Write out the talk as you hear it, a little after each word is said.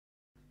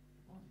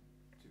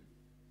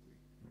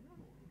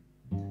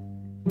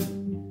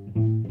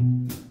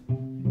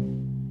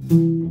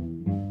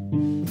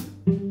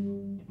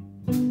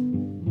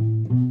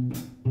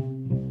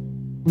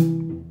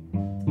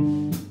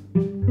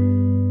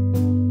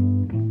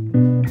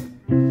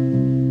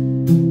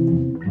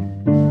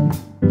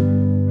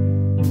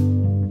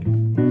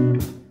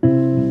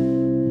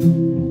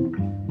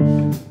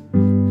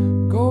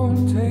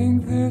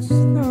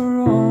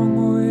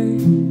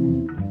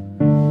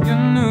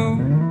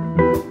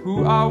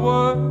I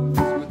was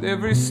with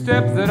every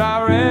step that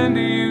I ran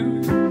to you.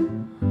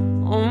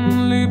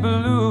 Only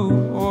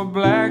blue or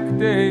black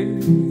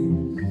days,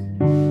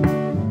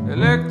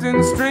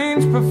 electing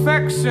strange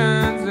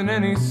perfections in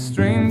any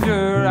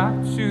stranger I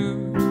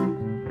choose.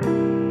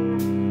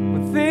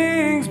 Would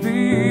things be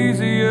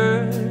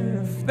easier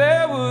if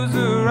there was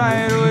a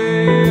right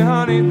way?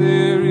 Honey,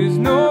 there is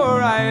no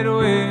right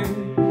way.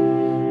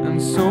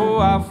 And so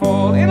I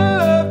fall in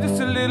love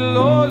just a little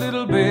or a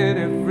little bit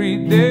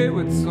every day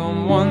with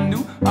someone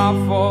new. I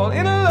fall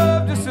in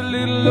love just a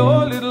little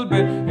or a little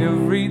bit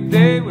every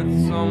day with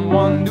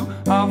someone new.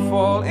 I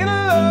fall in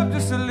love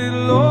just a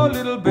little or a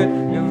little bit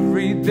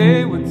every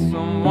day with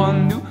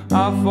someone new.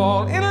 I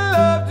fall in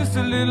love just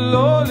a little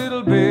or a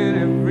little bit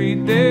every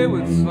day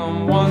with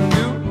someone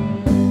new.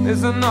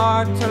 There's an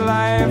art to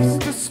life's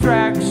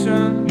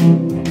distraction,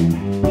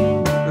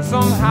 to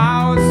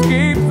somehow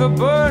escape the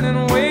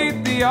burning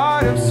weight, the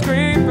art of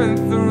scraping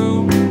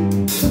through.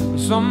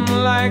 Some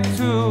like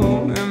to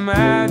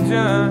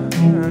imagine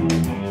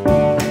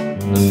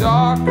the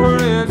dark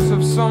courage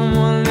of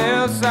someone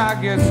else. I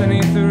guess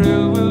any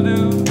thrill will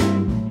do.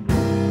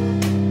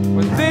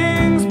 Would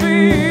things be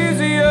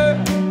easier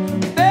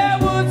if there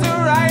was a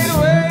right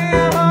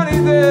way? Honey,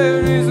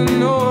 there is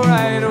no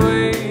right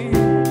way.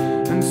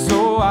 And so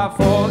I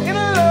fall in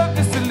love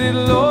just a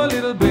little or a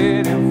little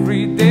bit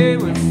every day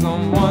with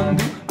someone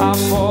new. I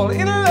fall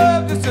in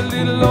love just a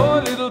little or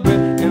a little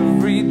bit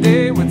every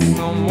day with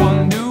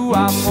someone new.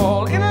 I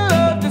fall in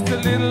love just a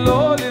little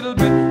or a little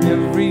bit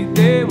every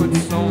day with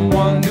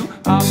someone new.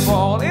 I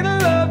fall in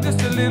love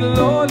just a little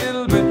or a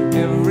little bit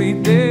every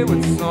day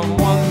with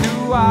someone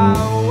new.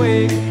 I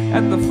wake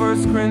at the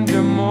first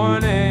cringy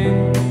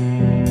morning,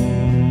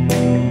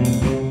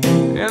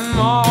 and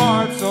my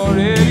heart's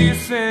already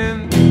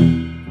sinned.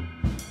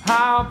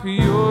 How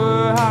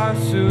pure, how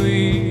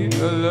sweet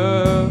a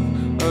love,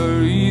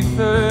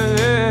 Aretha,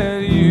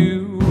 that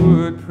you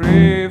would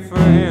pray for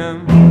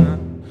him.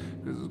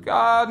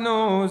 God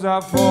knows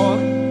I fall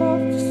in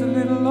love just a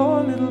little or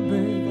a little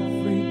bit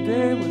every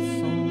day with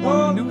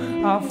someone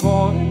new. I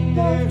fall in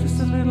love just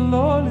a little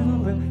or a little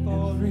bit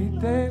every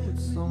day with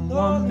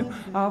someone new.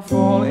 I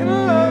fall in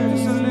love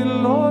just a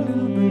little or a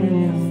little bit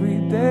every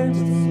day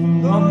with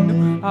someone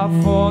new. I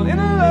fall in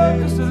love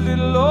just a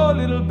little or a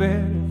little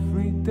bit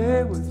every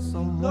day with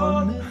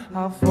someone new.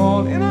 I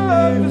fall in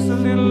love just a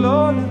little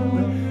or a little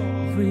bit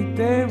every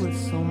day with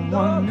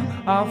someone new.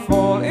 I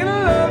fall in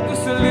love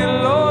just a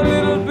little or a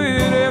little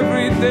bit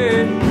every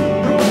day.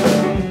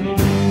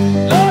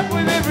 Lord,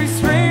 with every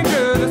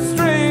stranger, the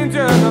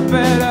stranger the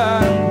better.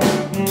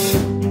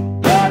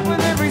 Lord,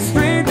 with every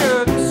stranger,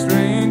 the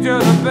stranger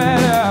the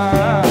better.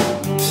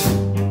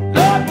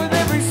 Lord, with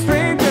every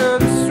stranger,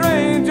 the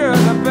stranger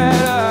the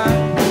better.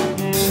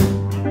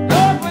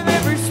 Lord, with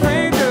every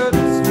stranger,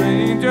 the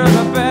stranger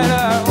the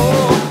better.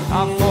 Oh,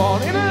 I fall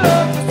in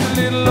love just a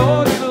little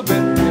or a little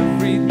bit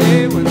every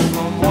day with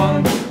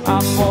someone. I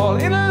fall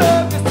in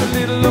love just a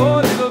little or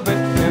a little bit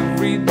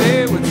every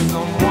day with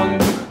someone.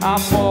 I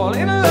fall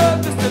in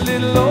love just a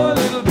little or a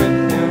little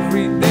bit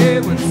every day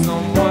with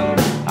someone.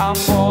 I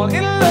fall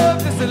in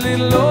love just a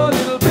little or a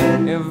little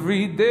bit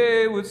every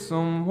day with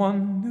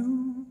someone.